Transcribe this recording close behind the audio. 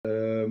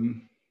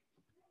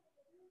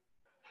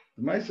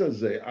I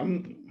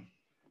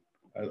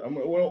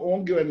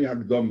won't give any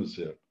hakdamas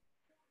here.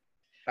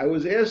 I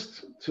was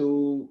asked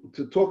to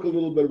talk a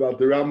little bit about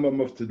the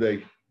Rambam of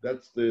today.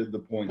 That's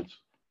the point.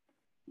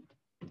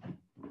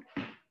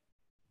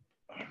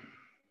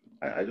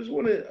 I just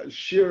want to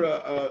share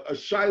a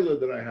shaila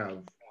that I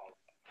have.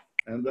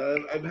 And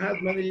I've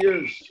had many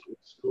years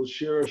to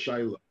share a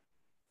shaila.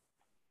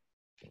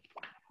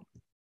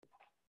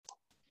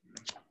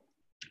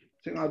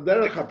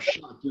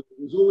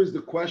 There's always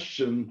the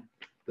question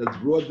that's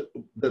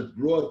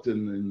brought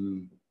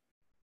in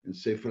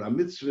Sefer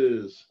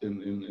HaMitzvahs,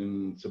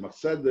 in Tzemach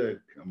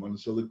Tzedek, Amon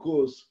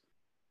Selikus.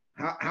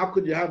 How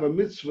could you have a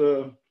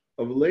mitzvah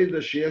of Leida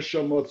Sheyesh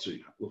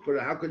Motzi?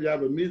 How could you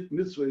have a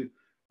mitzvah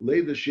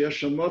Leida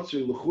Sheyesh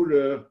Motzi?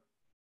 L'chura,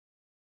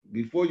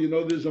 before you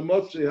know there's a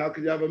Motzi, how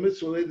could you have a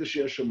mitzvah Leida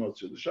Sheyesh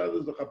Motzi? The Shayla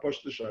is the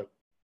Chaposh the Shayla.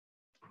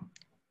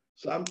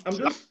 So I'm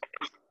just,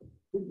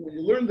 when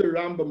you learn the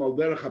Rambam al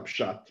derech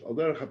hapshat,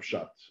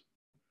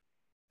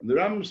 and the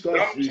Rambam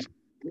starts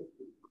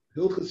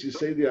Hilchas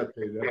Yisei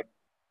Ateva.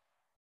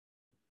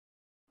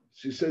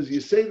 She says,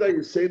 Yisei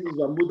is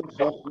Amud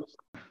HaChochmos.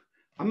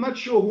 I'm not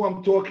sure who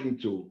I'm talking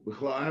to.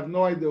 I have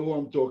no idea who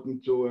I'm talking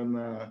to, and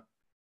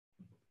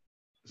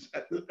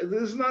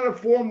this is not a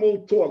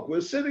formal talk.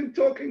 We're sitting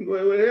talking.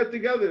 We're here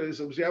together.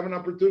 So we have an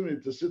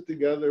opportunity to sit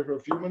together for a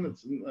few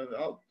minutes, and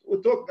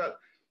we'll talk.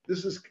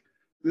 This is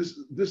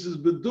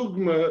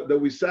bedugma that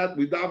we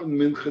daven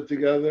mincha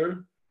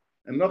together,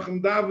 and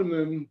nachem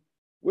davening,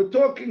 we're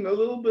talking a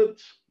little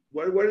bit.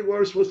 What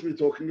we're supposed to be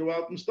talking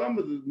about? And some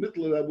of the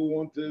middle Rebbe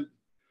wanted.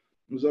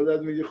 That's what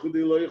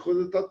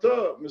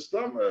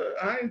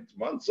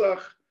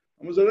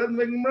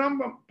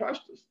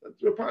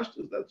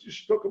Pashtus. That's you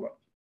should talk about.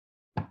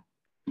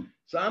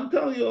 So I'm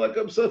telling you, like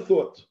Absa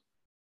thought.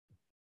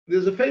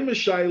 There's a famous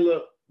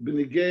shaila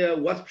b'nigea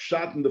what's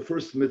pshat in the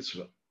first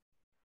mitzvah.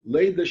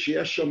 Leida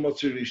sheyesh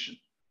motzirishin.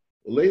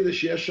 Leida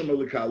sheyesh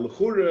malika.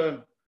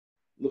 L'chura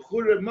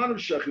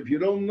manushach. If you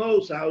don't know,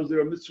 so how is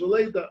there a mitzvah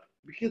leida?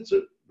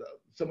 B'kitzur,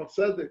 Tzemach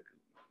Tzedek,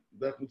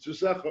 Bech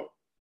Mitzvah.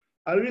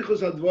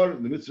 Arichos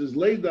Advarim, the mitzvah is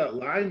Leida,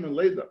 La'ayim and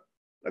Leida.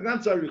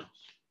 That's Arichos.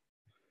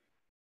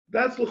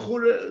 That's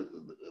L'chura,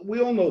 we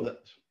all know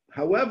that.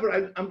 However,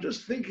 I'm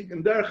just thinking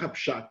in Derech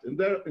HaPshat, in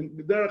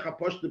Derech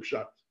HaPosh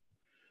Pshat.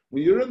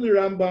 When you're in the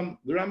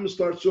Rambam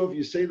starts off,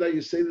 you say that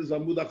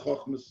Zamud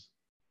HaChochmos,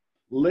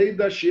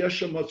 Leida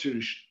Sheyesh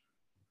Motzirish.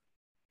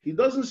 He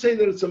doesn't say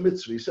that it's a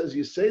mitzvah. He says,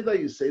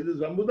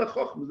 Zamud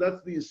HaChochmos.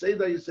 That's the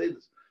Yisei.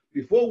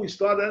 Before we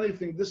start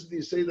anything, this is the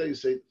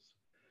Yisei.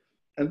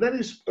 And then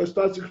he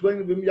starts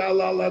explaining Vim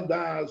Yala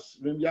Das,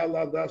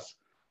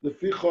 the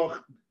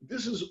Fichoch.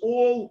 This is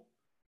all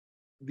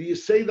the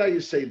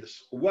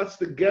Yiseidas. What's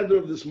the gather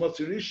of this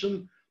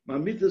Motzirishan?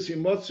 Mamitas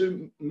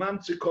Himotzi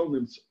Mamtzi Kol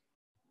Nimtza.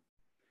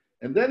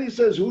 And then he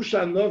says,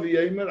 Husha Novi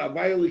Yemer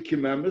Avayali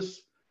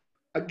Kimemis.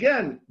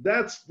 Again,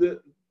 that's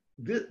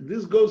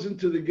this goes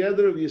into the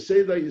gather of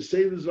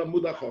Yiseidas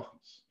Vamud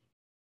HaChochmos.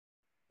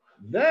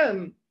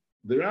 Then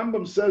the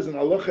Rambam says in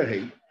Halacha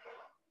Hey,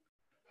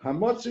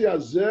 Hamotzi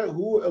Azeh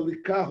Hu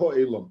Elikaho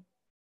Elam.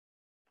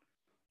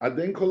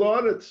 Aden Kol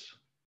Haaretz.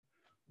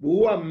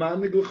 Hu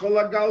Amanig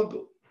L'Chol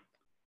HaGalgal.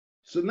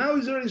 So now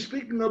he's already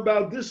speaking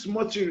about this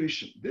Motzi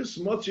Rishon. This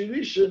Motzi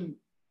Rishon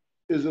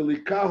is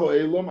Elikaho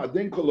Elam,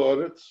 Aden Kol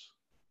Haaretz,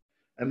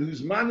 and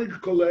who's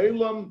Manig Kol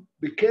Elam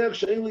B'Ker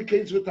She'en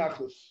L'Keitz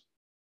V'Tachlis.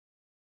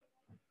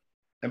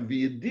 And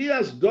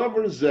V'Yedias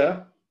Dover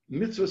Zeh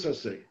Mitzvah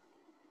Saseh.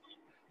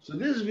 So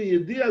this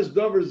V'Yedias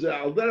Dover Zeh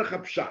Al Derech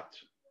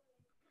HaPshat.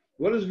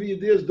 What does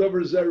V'Yedias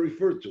Dover Zeh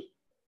refer to?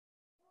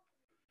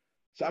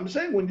 So I'm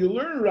saying when you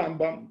learn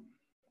Rambam,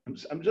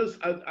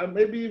 I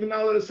maybe even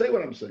now let us say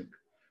what I'm saying.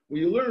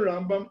 When you learn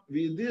Rambam,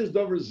 V'Yedias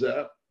Dover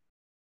Zeh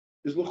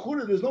is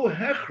l'chura. There's no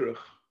hechrich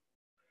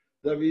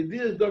that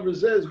V'Yedias Dover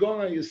Zeh is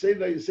going on. You say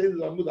that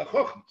Amud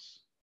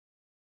HaChochmos.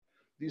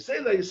 You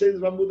say that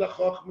Amud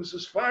HaChochmos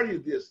is far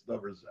Yedias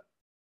Dover Zeh.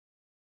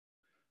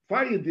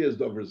 Far Yedias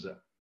Dover Zeh.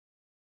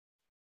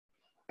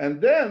 And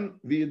then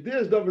the idea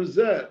is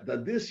that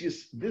this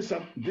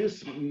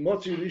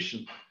Motzi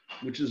Rishon,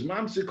 which is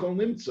Mamsi Kol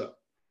Nimtza,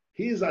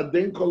 he is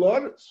Aden Kol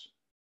Haaretz,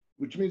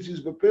 which means he's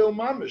Bepel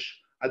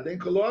Mamish, Aden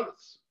Kol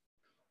Haaretz.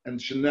 And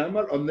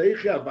Shenemar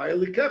Oneichi Avaya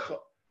Likecha.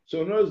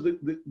 So in other words,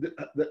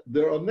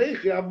 the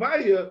Oneichi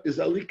Avaya is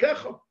a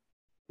Likecha.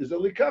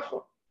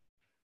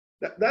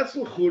 That's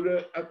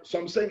l'chura. So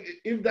I'm saying,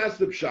 if that's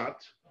the pshat,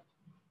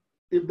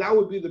 if that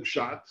would be the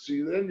pshat, so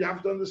then you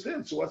have to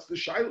understand. So what's the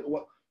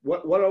shayla?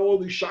 What are all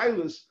these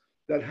shaylas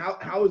that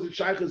how is it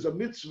shaykh as a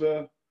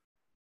mitzvah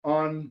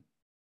on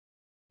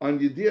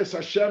Yedias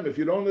Hashem? If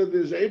you don't know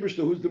there's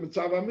Eibishter, who's the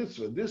mitzvah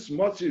mitzvah? This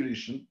Motzi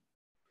Rishon,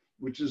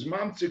 which is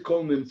Mamtzi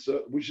Kol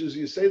Nimtza, which is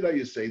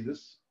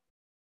Yiseidas.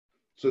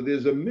 So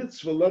there's a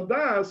mitzvah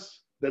ladas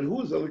that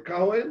who's a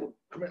Likaho Elu.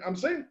 I'm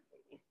saying,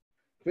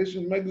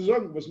 Fashion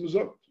Megzog was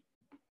Mezog.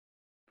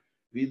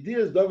 The idea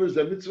is Dover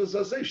the mitzvah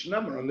saseh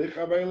shnamar on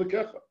Nechavay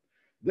Lekecha.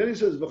 Then he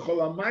says, "V'chol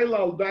hamayla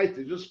al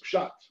daita," just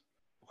pshat.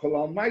 So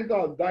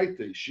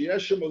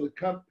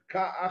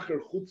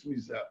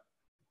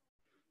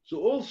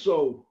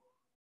also,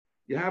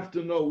 you have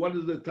to know what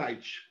is the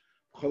taich.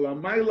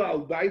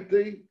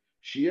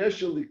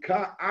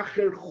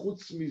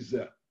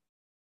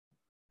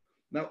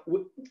 Now,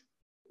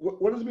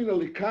 what does it mean?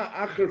 Alika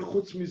acher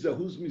chutz mizeh?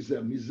 Who's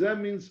mizeh? Mizeh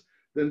means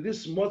then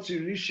this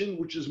motzi rishon,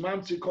 which is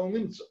mamzi kol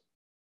nimtza.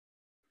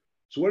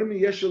 So what do you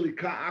mean? Yesh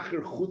alika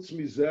acher chutz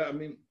mizeh? I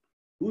mean,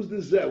 who's the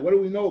zeh? What do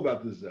we know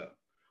about the zeh?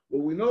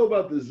 What we know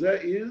about the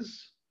zeh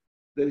is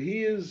that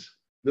he is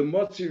the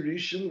motzi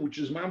rishon, which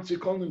is mamzi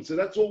kol nimtza.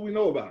 That's all we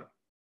know about him.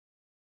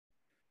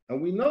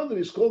 And we know that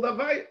he's called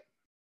Avaya.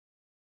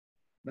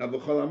 Now,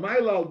 v'chol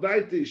hamayla al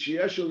daiti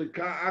sheyesh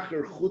alika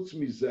acher chutz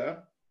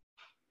mizeh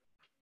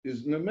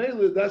is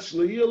nemele that's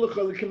le'yilach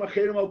alikim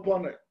acherim al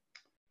poneh.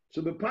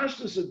 So the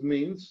pashtus it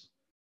means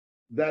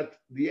that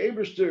the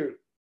Eberster,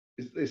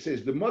 they say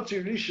the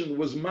motzi rishon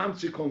was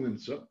mamzi kol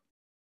nimtza,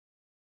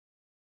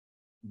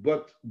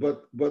 but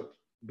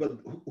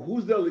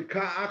who's the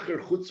alika acher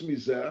chutz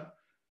mizeh?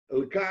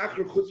 Alika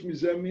acher chutz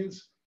mizeh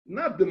means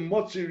not the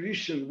motzi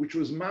rishon, which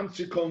was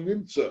mamzi kol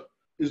nimtza,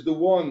 is the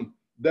one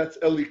that's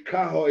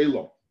alika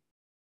ha'elam.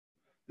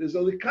 There's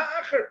alika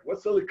acher.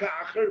 What's alika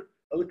acher?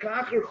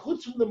 Alika acher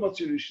chutz from the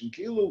motzi rishon.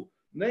 Kilu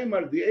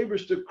Neymar, the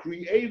Eberster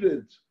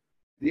created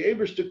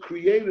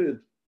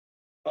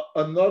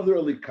another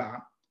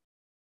alika.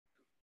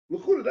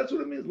 L'chura, that's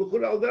what it means.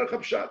 L'chura al derech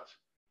hapshat.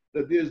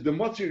 That there's the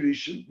motzi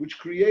rishon, which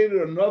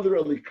created another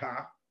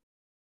alika,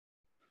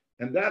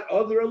 and that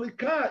other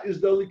alika is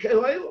the alika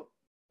ha'elam.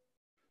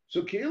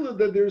 So kilu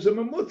that there's a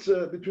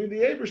mamutza between the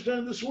Eberster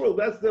and this world.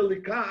 That's the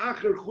alika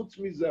acher chutz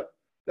mizeh.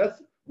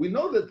 That's, we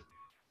know that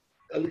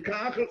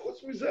alika acher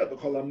chutz mizeh.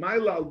 V'chol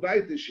hamayla al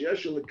daiti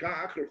sheyesh alika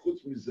acher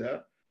chutz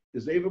mizeh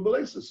is eva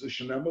b'leisus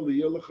shenema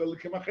liyolach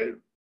alikim acherim.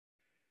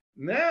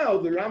 Now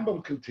the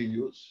Rambam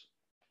continues,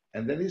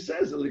 and then he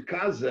says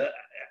alika zeh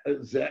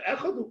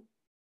echadu.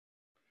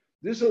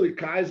 This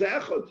alika is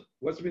echad.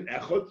 What's mean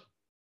echad?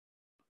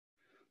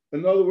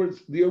 In other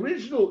words, the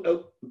original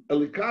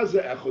alika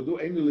zeh echadu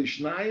enu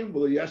lishnayim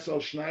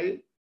v'liyasal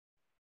shnayim.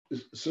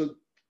 So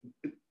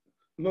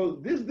no,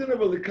 this din of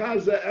alika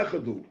zeh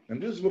echadu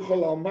and this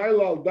v'chol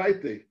hamayla al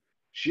daiti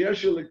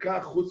sheyesh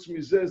alika chutz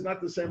mizeh is not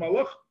the same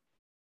halacha.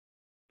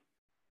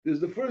 There's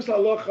the first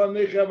halacha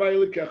nechi havai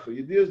elikecha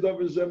yediyas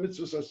davar zeh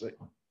mitzvah saseh,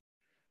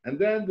 and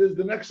then there's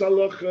the next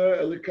halacha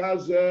alika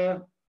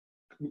zeh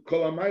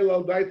kol hamayla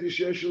al daiti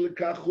sheyesh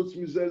alika chutz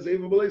mizeh is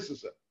eva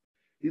b'leisus.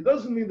 He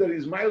doesn't mean that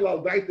he's mayla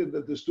al daiti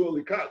that there's two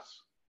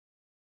alikas.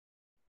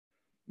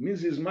 It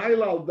means he's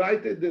mayla al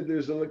daiti that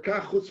there's a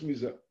alika chutz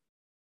mizeh.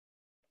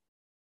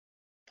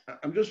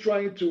 I'm just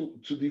trying to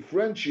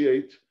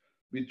differentiate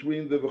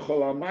between the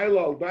v'chol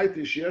hamayla al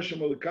daiti sheyesh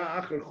alika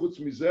acher chutz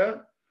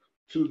mizeh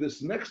to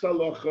this next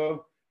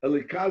halacha,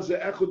 alika zeh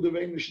echad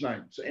devein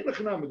nishnayim. So ein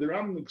lechanam, the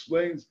Rambam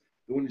explains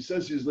that when he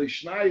says he's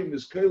leishnayim,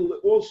 is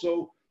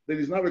also that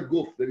he's not a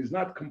guf, that he's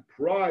not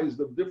comprised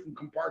of different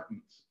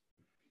compartments,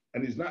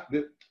 and he's not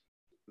that.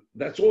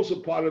 That's also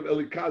part of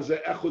alika zeh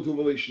echad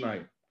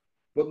u'leishnayim.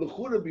 But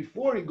l'chura,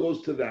 before he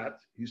goes to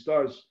that, he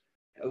starts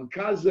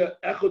alika zeh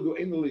echad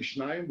u'ein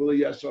leishnayim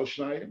v'leyasal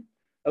shnayim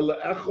ela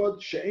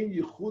echad she'ein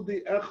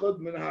yichudi echad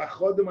min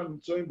ha'achadim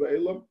ha'nitzoyim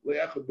ba'elam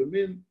le'echad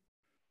b'min.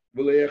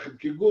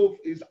 Kiguf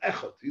is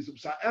echad. He's a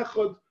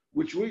echad,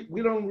 which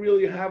we don't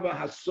really have a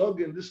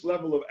hasog in this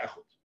level of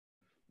echad.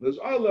 There's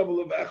our level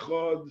of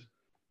echad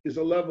is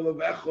a level of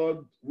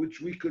echad which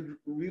we could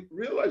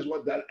realize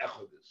what that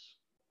echad is.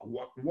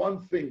 One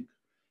thing,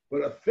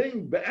 but a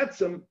thing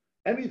be'etzem,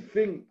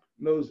 anything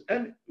knows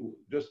any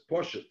just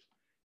push it.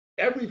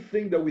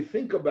 Everything that we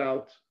think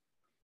about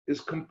is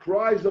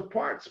comprised of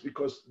parts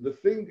because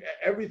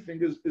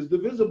everything is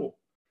divisible.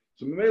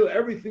 So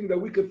everything that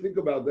we could think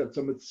about, that's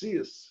a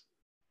metzias,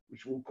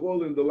 which we'll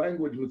call in the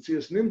language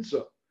metzias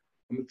nimtza,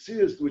 a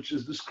metzias which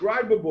is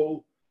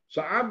describable,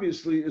 so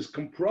obviously is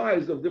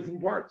comprised of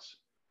different parts.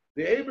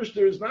 The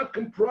Eberster is not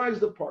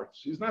comprised of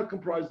parts. He's not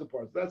comprised of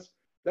parts.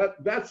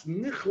 That's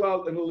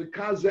nichlal and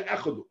alika zeh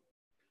echadu.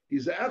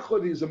 He's a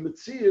echad, he's a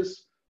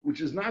metzias which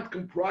is not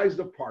comprised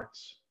of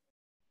parts.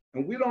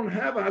 And we don't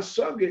have a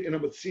hasaga in a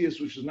metzias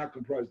which is not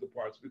comprised of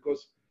parts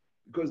because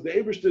the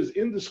Eberster is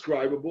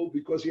indescribable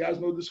because he has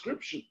no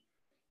description.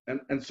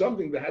 And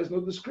something that has no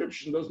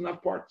description doesn't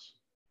have parts.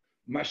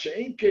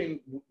 Masha'in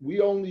came, we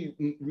only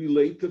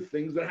relate to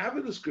things that have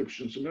a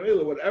description. So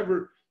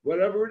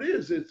whatever it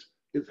is, it's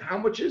how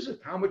much is it?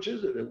 How much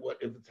is it? And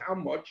if it's how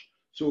much,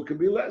 so it could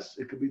be less.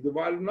 It could be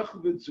divided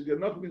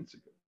nachvinziger.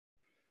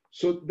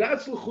 So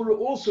that's l'chura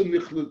also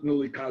nichlut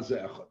n'alika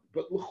zeh echad.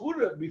 But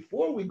l'chura,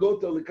 before we go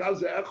to alika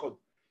zeh echad,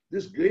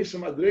 this Geisa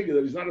Madrega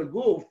that is not a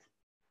guf,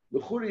 the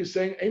Churi is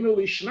saying,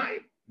 Einoli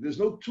Shnayim. There's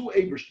no two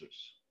Ebersters.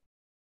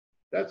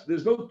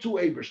 There's no two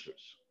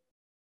Ebersters.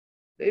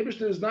 The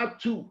Eberster is not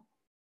two.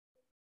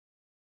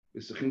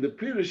 In the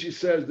Pirish, he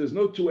says there's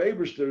no two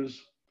Ebersters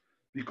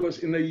because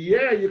in a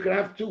year you can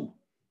have two.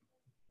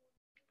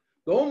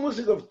 The whole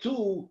music of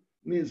two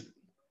means,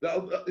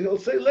 he'll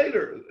say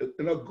later,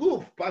 in a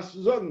goof,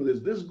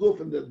 there's this goof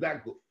and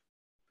that goof.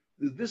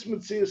 there's this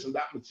Metzias and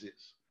that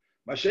Metzias.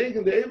 Mashenk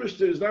in the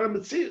Eberster is not a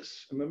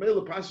Metzias. And the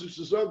Mele Passus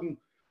to sagen,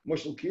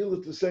 Moshel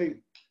Kila to say,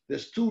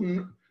 there's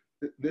two,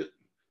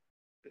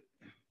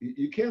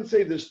 you can't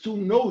say there's two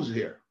no's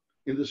here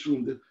in this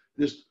room.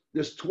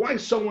 There's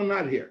twice someone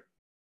not here.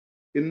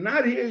 In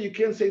not here, you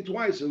can't say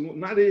twice. And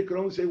not here, you can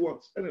only say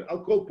once. Anyway,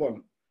 I'll call upon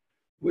it.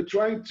 We're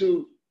trying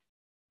to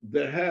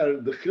the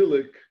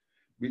chilik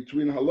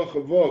between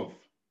halacha vov,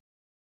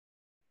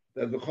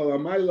 that the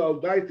cholamayla al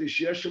daiti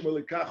sheyeshem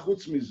elikah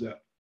chutz mizeh,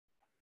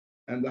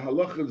 and the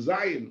halacha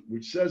zayin,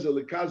 which says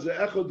elikah ze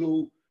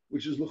echadu,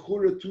 which is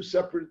lechura two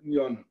separate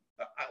nyonim.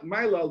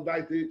 Mayla al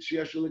daiti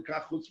sheyeshem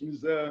elikah chutz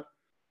mizeh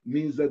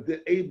means that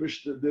the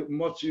Eibush, the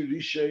Motzi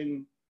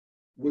Rishain,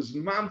 was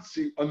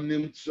mamtzi on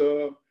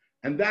nimtza,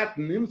 and that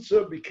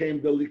nimtza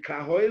became the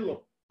likah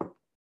ho'elo.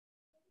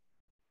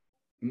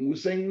 And we're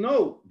saying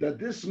no, that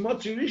this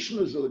Motzi Rishon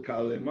is the likah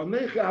ho'elo.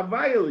 Manecha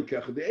havaya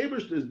likah, the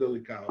Eibush is the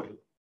likah ho'elo.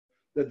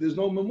 That there's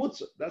no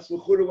memutza. That's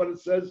l'chura what it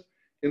says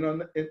in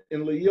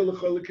Le'yil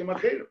l'chol l'kim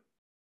acherim.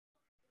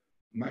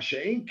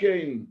 Masha'in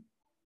kein,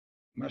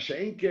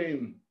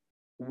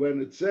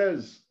 when it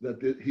says that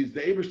the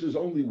Eibush is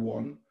only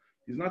one,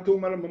 he's not talking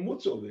about a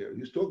mamutza over here.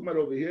 He's talking about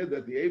over here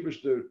that the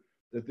Eibishter,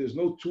 that there's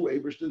no two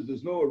Eibishters,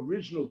 there's no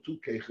original two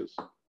keiches.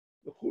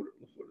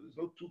 There's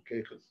no two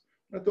keiches.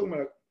 I'm not talking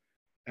about,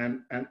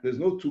 and there's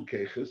no two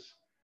keiches,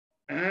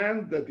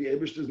 and that the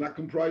Eibishter is not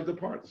comprised of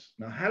parts.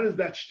 Now, how does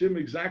that stem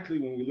exactly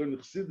when we learn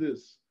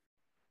Chassidus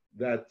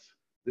that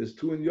there's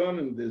two in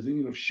Yonim, there's the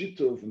union of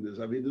Shituf, and there's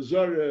Avodah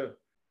Zarah,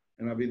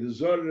 and Avodah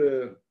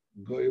Zarah,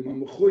 Goyim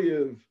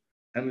HaMechuyev,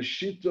 and the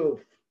Shituf,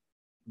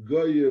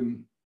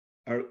 Goyim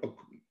are,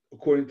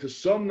 according to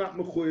some, not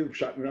mechuyev,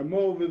 Pshat Ramo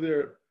over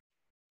there.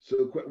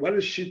 So what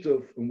is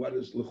shituf and what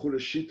is lechura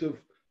shituf?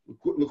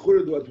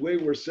 Lechura, what way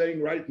we're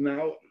saying right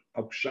now,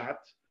 of Pshat,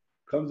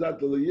 comes out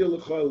the Le'yil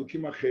l'chol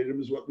l'kim acherim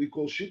is what we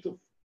call shituf.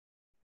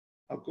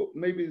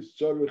 Maybe it's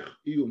tzarech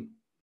iyun.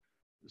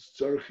 It's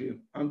tzarech iyun.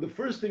 And the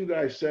first thing that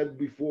I said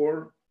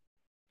before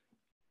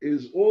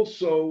is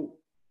also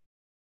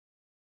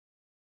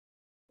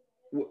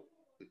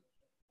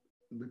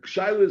the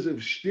kshilas of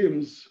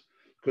shtims,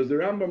 because the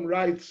Rambam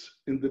writes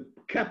in the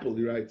Keppel,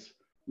 he writes,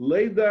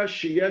 Leida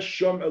sheyesh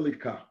shom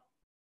elika.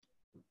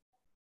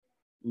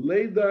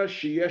 Leida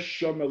sheyesh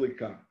shom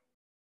elika.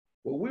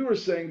 What we were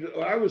saying,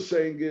 what I was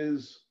saying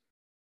is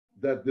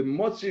that the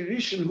Motzi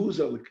Rishon,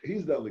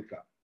 he's the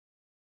elika.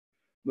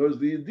 Whereas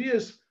the idea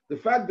is, the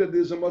fact that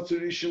there's a Motzi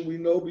Rishon, we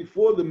know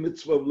before the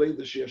mitzvah of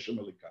Leida sheyesh shom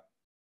elika.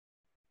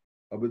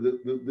 But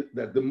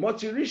that the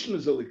Motzi Rishon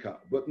is elika.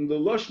 But in the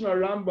Lashon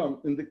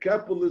Rambam, in the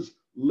Keppel is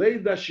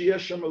Leida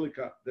sheyesh shom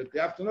elika, that they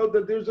have to know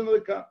that there's an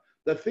elika,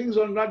 that things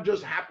are not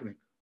just happening.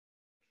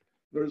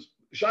 There's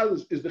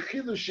Shilas, is the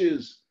chiddush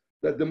is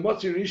that the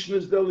Motzi Rishon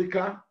is the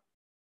elika,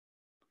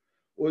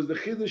 or is the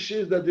chiddush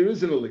is that there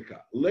is an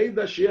elika?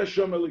 Leida sheyesh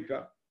shom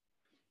elika.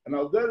 And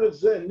al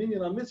derech zeh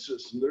minyan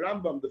ha-mitzvahs, in the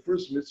Rambam, the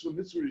first mitzvah,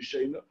 mitzvah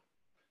rishena.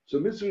 So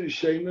mitzvah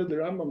rishena, the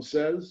Rambam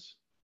says,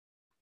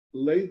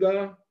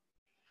 Leida,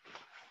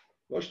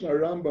 Lashon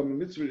Rambam,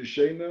 mitzvah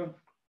rishena,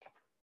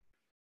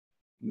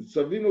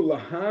 Nitzavinu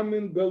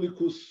lahamin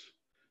belikus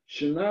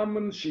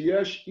shenamen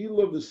sheyesh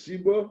ila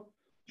v'siba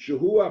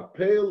shehu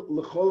apel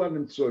l'chol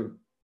hanimtzoim,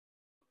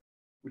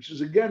 which is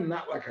again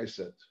not like I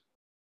said.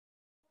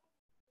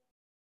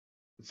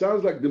 It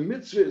sounds like the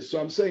mitzvah. So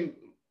I'm saying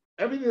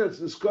everything that's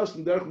discussed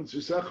in Derech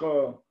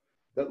Mitzvah,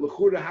 that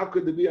l'chura, how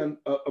could there be a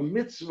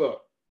mitzvah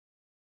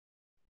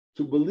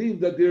to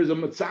believe that there's a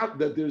mitzvah,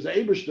 that there's a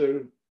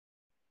Eibishter,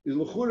 is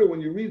l'chura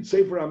when you read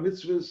Sefer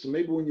HaMitzvahs,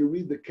 maybe when you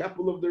read the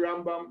Keppel of the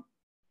Rambam.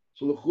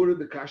 So l'chura,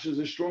 the kasha is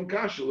a strong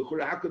kasha.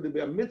 L'chura, how could there be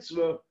a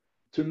mitzvah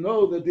to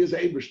know that there's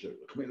Eibishter?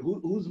 I mean,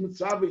 who's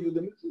mitzvah you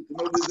the mitzvah to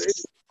know there's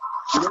Eibishter?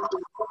 You don't know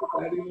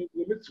how do you know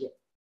the mitzvah?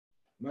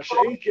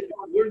 Masha'inke, if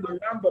you learn the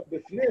Rambam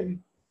b'fnim,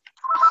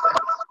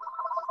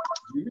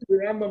 you read the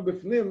Rambam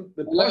b'fnim,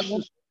 the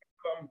pashtus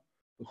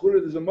l'chura,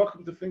 there's a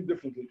makom to think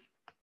differently.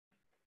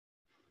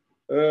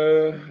 I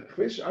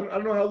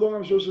don't know how long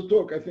I'm supposed to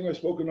talk. I think I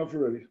spoke enough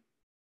already.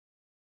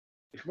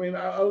 I mean,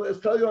 I'll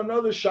tell you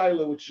another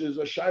shaila, which is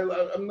a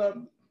shaila. I'm not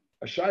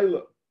a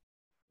shaila.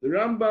 The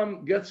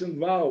Rambam gets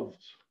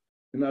involved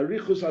in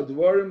Arichus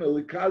Advarim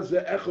Elikah Ze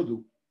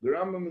Echadu. The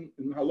Rambam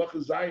in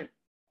Halacha Zayin,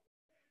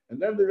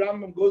 and then the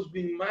Rambam goes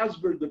being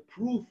masber the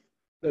proof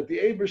that the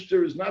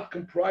Eibishter is not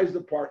comprised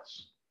of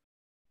parts.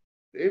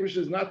 The Eibishter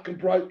is not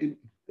comprised. The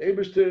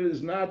Eibishter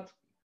is not.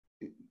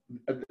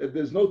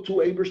 There's no two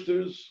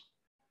Eibishters.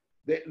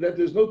 That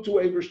there's no two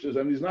Eibishters,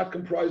 and he's not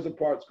comprised of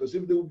parts. Because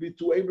if there would be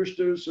two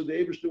Eibishters, so the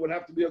Eibishter would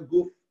have to be a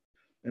guf.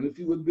 And if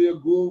he would be a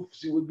guf,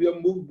 he would be a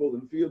mugbal.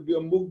 And if he would be a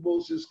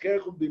mugbal, his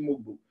kerch would be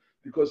mugbal.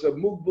 Because a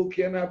mugbal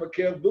can't have a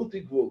kerch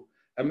bilti gvul.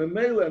 And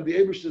Memela and the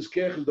Eibishter's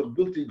kerch is the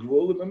bilti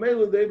gvul. And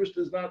Memela, the Eibishter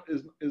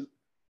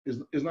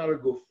is not a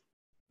guf.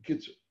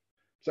 Kitzer.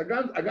 So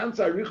against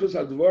Arichus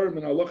Advarim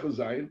and Halacha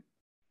Zayin,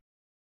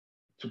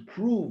 to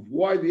prove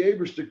why the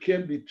Eibishter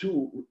can't be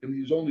two and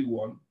he's only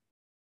one.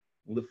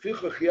 The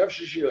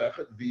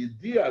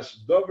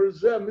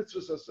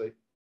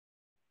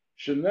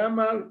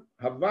Shenemar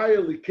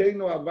Havaya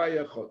Likeno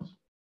Havaya Echad.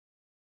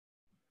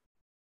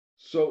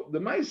 So the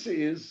Maisa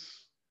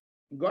is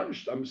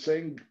garnished. I'm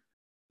saying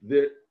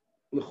the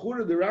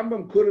L'chura, the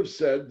Rambam could have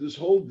said this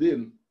whole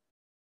din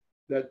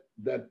that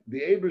the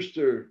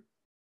Eibishter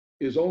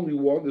is only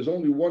one. There's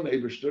only one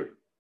Eibishter.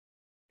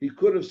 He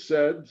could have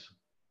said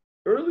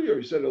earlier.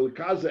 He said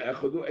Elikaza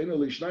Echadu Ein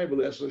Elishnayim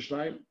V'Le'Esel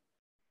Shnayim,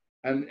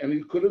 and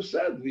he could have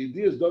said the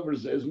idea is Dover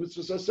Zeh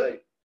Mitzvah Saseh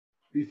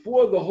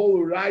before the whole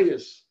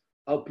Urayas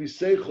Al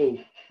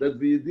Piseichel that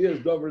the idea is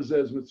Dover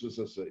Zeh Mitzvah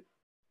Saseh.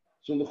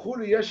 So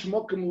L'chura Yesh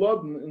Mokim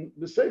Lodin in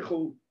the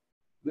Seichel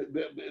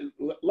the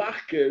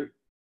Lachker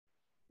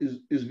is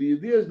the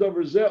idea is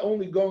Dover Zeh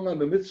only going on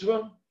the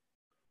mitzvah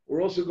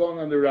or also going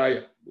on the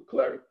raya?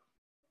 Clear.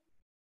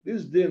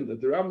 This din that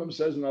the Rambam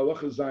says in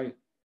Halacha Zayin,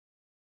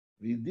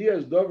 the idea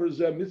is Dover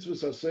Zeh mitzvah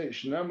saseh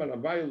shnam and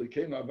avaya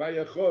l'kein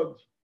avaya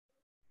chod.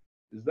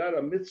 Is that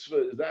a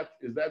mitzvah? Is that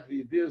the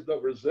idea is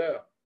Dover Zeh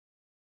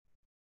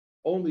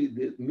only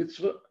the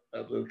mitzvah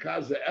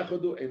l'kaz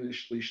echadu and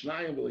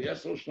lishnayim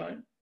v'liyesel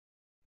shnayim,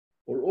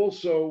 or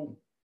also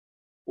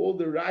all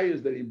the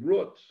rayas that he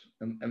brought,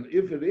 and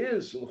if it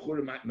is, so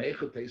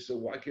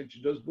why can't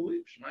you just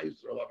believe?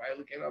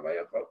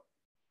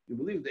 You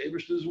believe the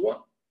Eibishter is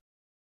one.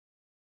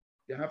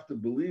 You have to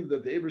believe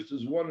that the Eibishter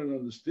is one and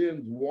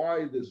understand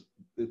why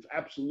it's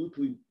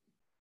absolutely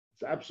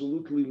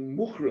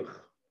mukhrach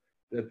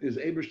that this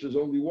Eibishter is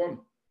only one.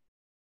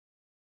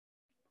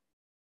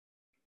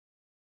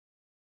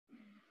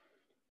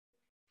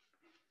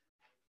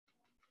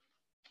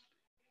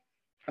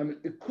 I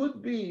mean, it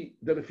could be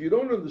that if you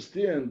don't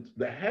understand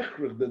the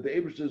hechrich that the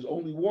Eibishter is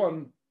only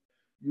one,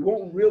 you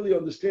won't really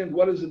understand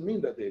what does it mean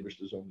that the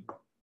Eibishter is only one.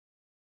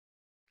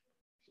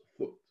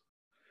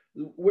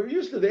 We're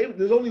used to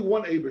there's only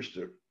one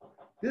Eibishter.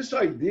 This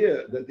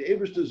idea that the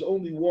Eibishter is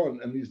only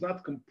one and he's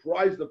not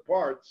comprised of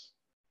parts,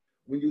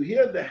 when you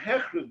hear the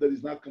hechrich that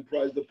he's not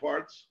comprised of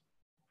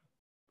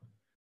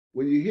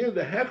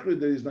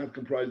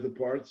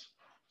parts,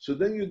 so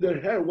then you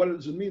derher, what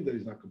does it mean that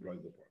he's not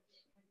comprised of parts?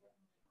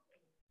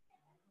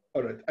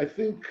 All right, I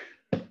think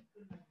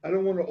I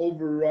don't want to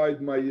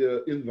override my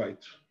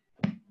invite.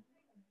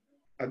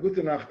 A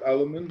gute Nacht,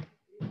 Alleman,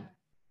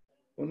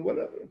 and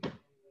whatever.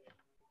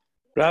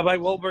 Rabbi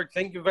Wolberg,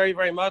 thank you very,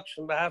 very much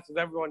on behalf of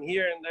everyone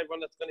here and everyone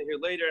that's going to hear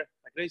later.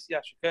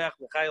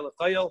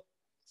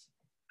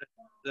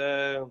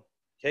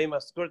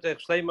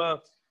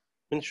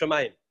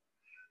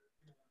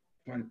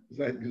 Fine,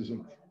 seid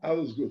gesund.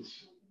 Alles gut.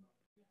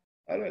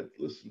 All right,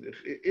 listen,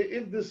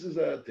 if this is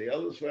a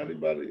teilus for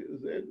anybody,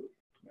 is there good?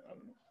 I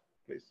don't know.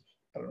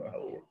 I don't know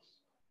how it works.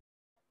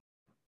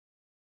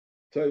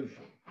 So,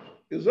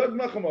 ich sag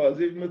noch einmal, als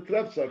ich mit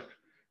Treffsach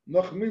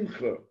noch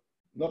Mincha,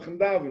 noch in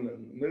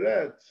Davenen, mir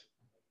redt,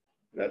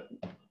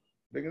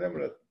 wegen dem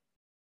redt.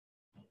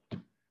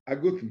 A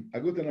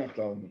gute Nacht,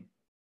 Almen.